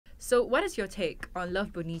So what is your take on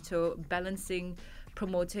Love Bonito balancing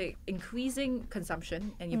promoting increasing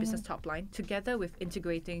consumption and your business top line together with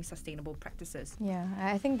integrating sustainable practices? Yeah,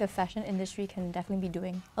 I think the fashion industry can definitely be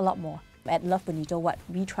doing a lot more. At Love Bonito, what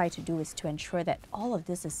we try to do is to ensure that all of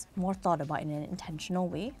this is more thought about in an intentional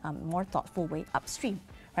way, more thoughtful way upstream,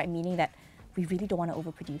 right? Meaning that we really don't want to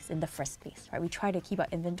overproduce in the first place, right? We try to keep our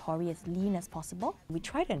inventory as lean as possible. We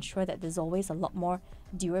try to ensure that there's always a lot more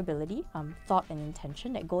durability, thought and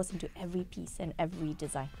intention that goes into every piece and every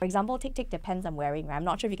design. For example, Tick the pants I'm wearing, right? I'm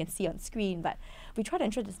not sure if you can see on screen, but we try to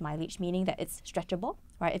ensure this mileage, meaning that it's stretchable,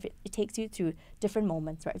 right? If it takes you through different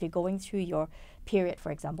moments, right? If you're going through your period,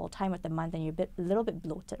 for example, time of the month, and you're a little bit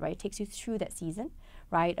bloated, right? It takes you through that season,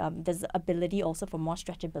 right? There's ability also for more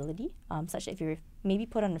stretchability, such that if you maybe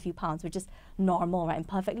put on a few pounds, which is normal, right? And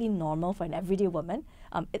perfectly normal for an everyday woman,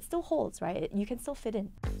 it still holds, right? You can still fit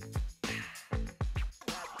in.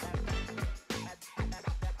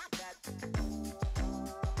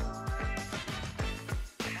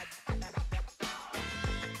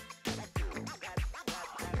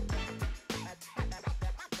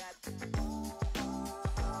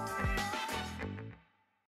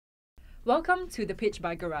 Welcome to The Pitch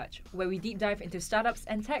by Garage, where we deep dive into startups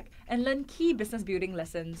and tech and learn key business building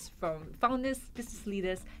lessons from founders, business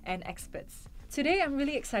leaders, and experts. Today, I'm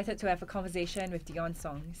really excited to have a conversation with Dione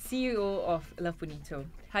Song, CEO of Love Bonito.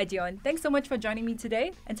 Hi Dione, thanks so much for joining me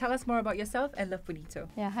today, and tell us more about yourself and Love Bonito.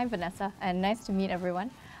 Yeah, hi Vanessa, and nice to meet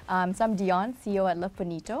everyone. So I'm Dione, CEO at Love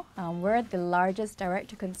Bonito. We're the largest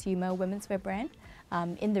direct-to-consumer women's wear brand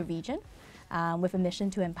in the region, with a mission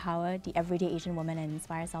to empower the everyday Asian woman and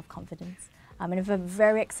inspire self-confidence. And with a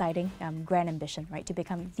very exciting grand ambition, right, to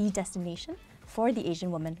become the destination for the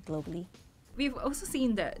Asian woman globally. We've also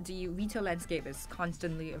seen that the retail landscape is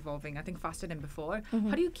constantly evolving, I think faster than before.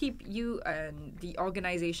 How do you keep you and the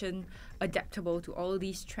organization adaptable to all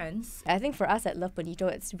these trends? I think for us at Love Bonito,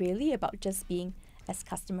 it's really about just being as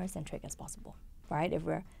customer-centric as possible, right? If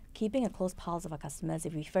we're keeping a close pulse of our customers,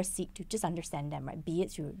 if we first seek to just understand them, right, be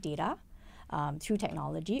it through data, through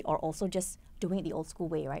technology, or also just doing it the old school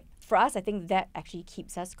way, right? For us, I think that actually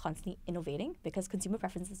keeps us constantly innovating because consumer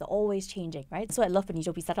preferences are always changing, right? So at Love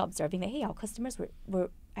Bonito, we started observing that, hey, our customers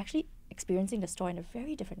were actually experiencing the store in a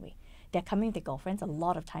very different way. They're coming with their girlfriends a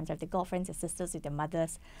lot of times, right? Their girlfriends, their sisters, with their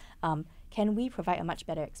mothers. Can we provide a much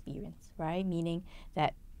better experience, right? Meaning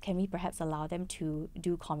that can we perhaps allow them to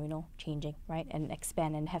do communal changing, right? And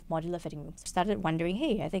expand and have modular fitting rooms. Started wondering,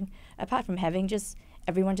 hey, I think apart from having just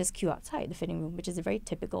everyone just queue outside the fitting room, which is a very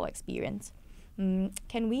typical experience,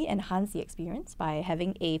 can we enhance the experience by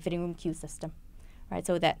having a fitting room queue system, right?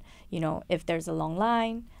 So that, you know, if there's a long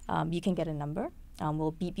line, you can get a number. We'll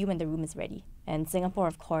beep you when the room is ready. And Singapore,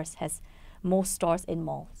 of course, has most stores in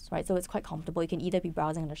malls, right? So it's quite comfortable. You can either be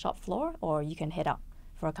browsing on the shop floor or you can head out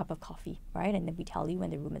for a cup of coffee, right? And then we tell you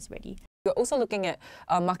when the room is ready. You're also looking at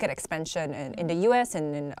market expansion in the US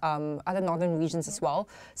and in other northern regions as well.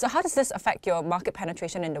 So how does this affect your market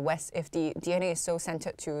penetration in the West if the DNA is so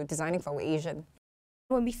centered to designing for Asian?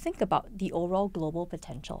 When we think about the overall global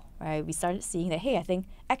potential, right, we started seeing that, hey, I think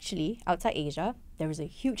actually outside Asia, there is a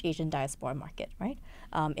huge Asian diaspora market, right?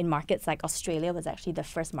 In markets like Australia was actually the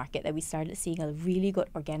first market that we started seeing a really good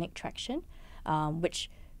organic traction,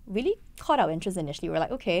 which really caught our interest initially. We're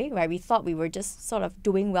like, okay, right, we thought we were just sort of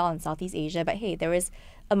doing well in Southeast Asia, but hey, there is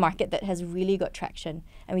a market that has really got traction.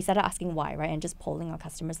 And we started asking why, right, and just polling our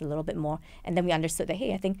customers a little bit more. And then we understood that,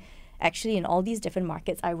 hey, I think actually in all these different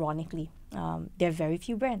markets, ironically, there are very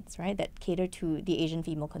few brands, right, that cater to the Asian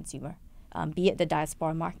female consumer, be it the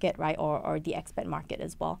diaspora market, right, or the expat market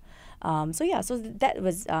as well. So that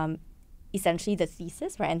was essentially the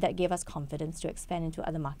thesis, right, and that gave us confidence to expand into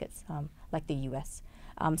other markets like the US.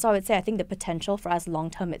 So I would say I think the potential for us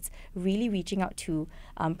long term, it's really reaching out to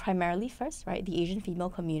primarily first, right, the Asian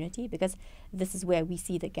female community, because this is where we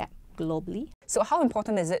see the gap globally. So how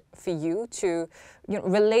important is it for you to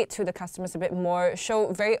relate to the customers a bit more,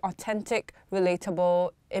 show very authentic,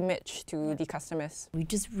 relatable image to the customers? We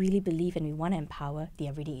just really believe and we want to empower the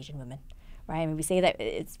everyday Asian woman, right? I mean, we say that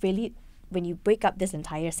it's really, when you break up this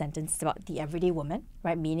entire sentence, it's about the everyday woman,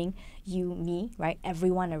 right? Meaning you, me, right?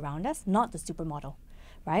 Everyone around us, not the supermodel.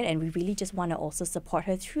 Right? And we really just want to also support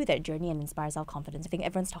her through that journey and inspire self-confidence. I think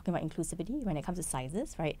everyone's talking about inclusivity when it comes to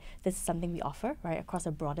sizes, right? This is something we offer, right, across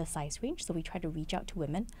a broader size range. So we try to reach out to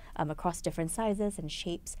women across different sizes and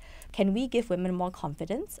shapes. Can we give women more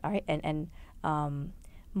confidence, all right, and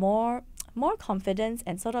more confidence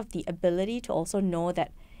and sort of the ability to also know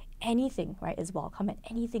that anything, right, is welcome and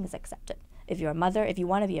anything is accepted. If you're a mother, if you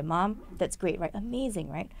want to be a mom, that's great, right? Amazing,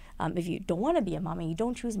 right? If you don't want to be a mom and you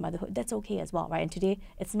don't choose motherhood, that's okay as well, right? And today,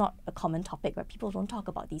 it's not a common topic, right? People don't talk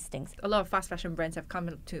about these things. A lot of fast fashion brands have come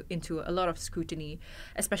into a lot of scrutiny,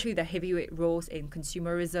 especially the heavyweight roles in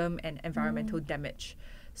consumerism and environmental damage.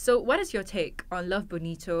 So what is your take on Love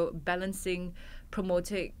Bonito balancing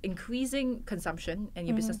promoting increasing consumption and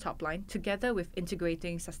your business top line together with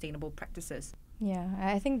integrating sustainable practices? Yeah,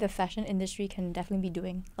 I think the fashion industry can definitely be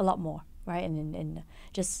doing a lot more, right? And in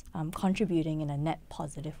just contributing in a net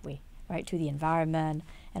positive way, right, to the environment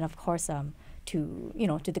and of course to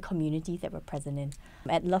the communities that we're present in.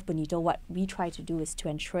 At Love Bonito, what we try to do is to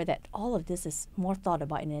ensure that all of this is more thought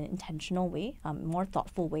about in an intentional way, more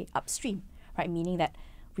thoughtful way upstream, right? Meaning that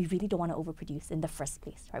we really don't want to overproduce in the first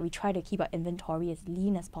place, right? We try to keep our inventory as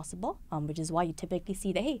lean as possible, which is why you typically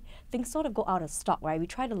see that, hey, things sort of go out of stock, right? We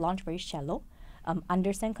try to launch very shallow,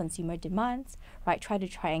 understand consumer demands, right? Try to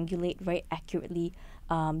triangulate very accurately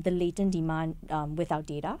the latent demand with our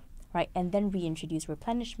data, right? And then reintroduce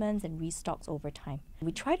replenishments and restocks over time.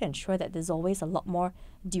 We try to ensure that there's always a lot more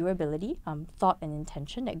durability, thought and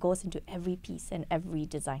intention that goes into every piece and every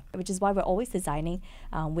design, which is why we're always designing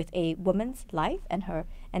with a woman's life and her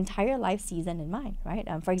entire life season in mind, right?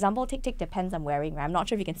 For example, take the pants I'm wearing, right? I'm not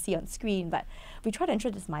sure if you can see on screen, but we try to ensure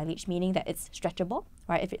this mileage, meaning that it's stretchable,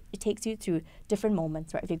 right? If it takes you through different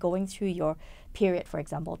moments, right? If you're going through your period, for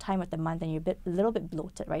example, time of the month, and you're a little bit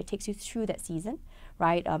bloated, right? It takes you through that season,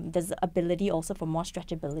 right? There's the ability also for more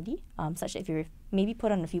stretchability, such that if you're maybe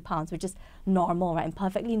put on a few pounds, which is normal, right? And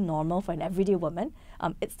perfectly normal for an everyday woman,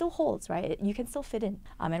 it still holds, right? You can still fit in.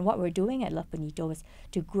 And what we're doing at Love Bonito is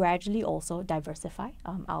to gradually also diversify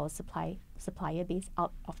our supplier base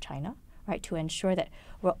out of China, right? To ensure that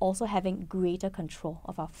we're also having greater control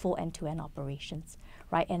of our full end-to-end operations,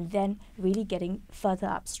 right? And then really getting further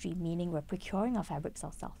upstream, meaning we're procuring our fabrics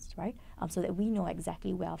ourselves, right? So that we know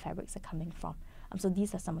exactly where our fabrics are coming from. So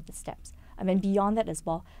these are some of the steps. And beyond that as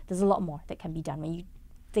well, there's a lot more that can be done when you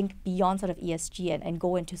think beyond sort of ESG and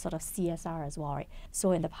go into sort of CSR as well, right?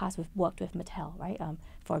 So in the past, we've worked with Mattel, right?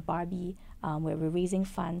 For Barbie, where we're raising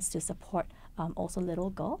funds to support also little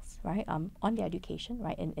girls, right? On their education,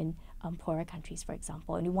 right? In poorer countries, for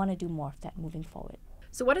example. And we want to do more of that moving forward.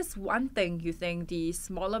 So what is one thing you think the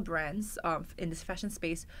smaller brands in this fashion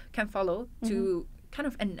space can follow to kind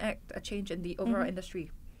of enact a change in the overall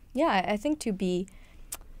industry? Yeah, I think to be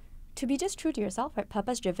just true to yourself, right?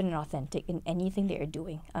 Purpose-driven and authentic in anything that you're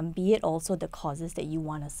doing, be it also the causes that you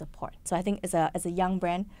want to support. So I think as a young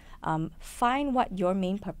brand, find what your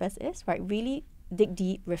main purpose is, right? Really dig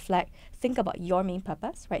deep, reflect, think about your main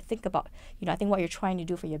purpose, right? Think about, I think what you're trying to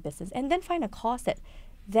do for your business, and then find a cause that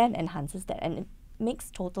then enhances that and it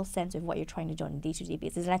makes total sense with what you're trying to do on a day-to-day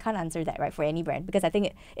basis. And I can't answer that, right, for any brand, because I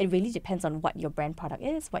think it really depends on what your brand product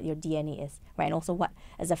is, what your DNA is, right? And also what,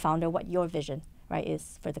 as a founder, what your vision, right,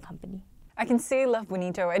 is for the company. I can see Love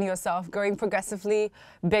Bonito and yourself growing progressively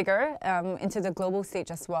bigger into the global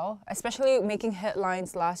stage as well, especially making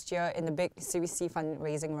headlines last year in the big Series C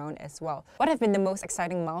fundraising round as well. What have been the most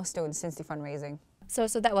exciting milestones since the fundraising? So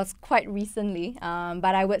that was quite recently,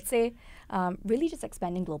 but I would say really just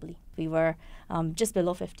expanding globally. We were just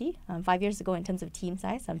below 50 5 years ago in terms of team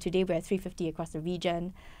size. Today we're at 350 across the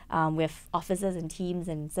region with offices and teams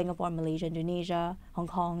in Singapore, Malaysia, Indonesia, Hong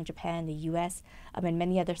Kong, Japan, the US, and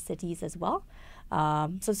many other cities as well.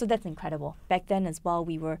 So that's incredible. Back then as well,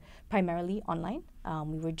 we were primarily online.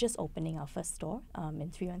 We were just opening our first store in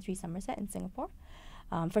 313 Somerset in Singapore.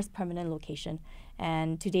 First permanent location.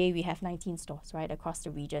 And today we have 19 stores, right, across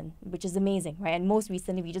the region, which is amazing, right? And most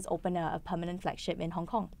recently, we just opened a permanent flagship in Hong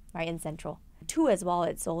Kong, right, in Central. Two as well,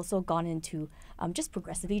 it's also gone into just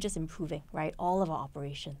progressively just improving, right, all of our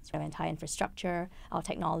operations, our entire infrastructure, our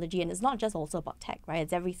technology, and it's not just also about tech, right?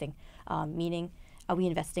 It's everything, meaning are we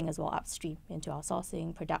investing as well upstream into our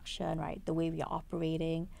sourcing, production, right, the way we are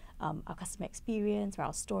operating, our customer experience, or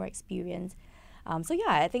our store experience. So yeah,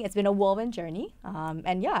 I think it's been a whirlwind journey.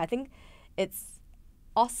 And yeah, I think it's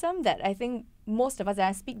awesome that I think most of us, and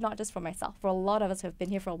I speak not just for myself, for a lot of us who have been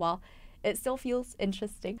here for a while, it still feels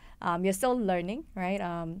interesting. You're still learning, right?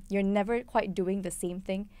 You're never quite doing the same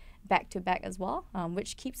thing back to back as well,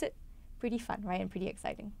 which keeps it pretty fun, right? And pretty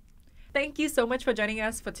exciting. Thank you so much for joining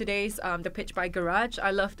us for today's The Pitch by Garage.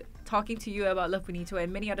 I loved talking to you about Love Bonito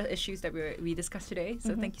and many other issues that we discussed today.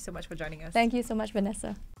 So thank you so much for joining us. Thank you so much,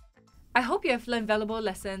 Vanessa. I hope you have learned valuable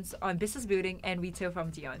lessons on business building and retail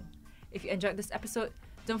from Dione. If you enjoyed this episode,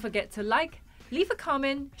 don't forget to like, leave a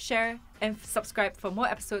comment, share, and subscribe for more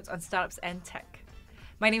episodes on startups and tech.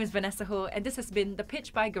 My name is Vanessa Ho, and this has been The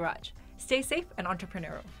Pitch by Garage. Stay safe and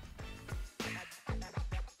entrepreneurial.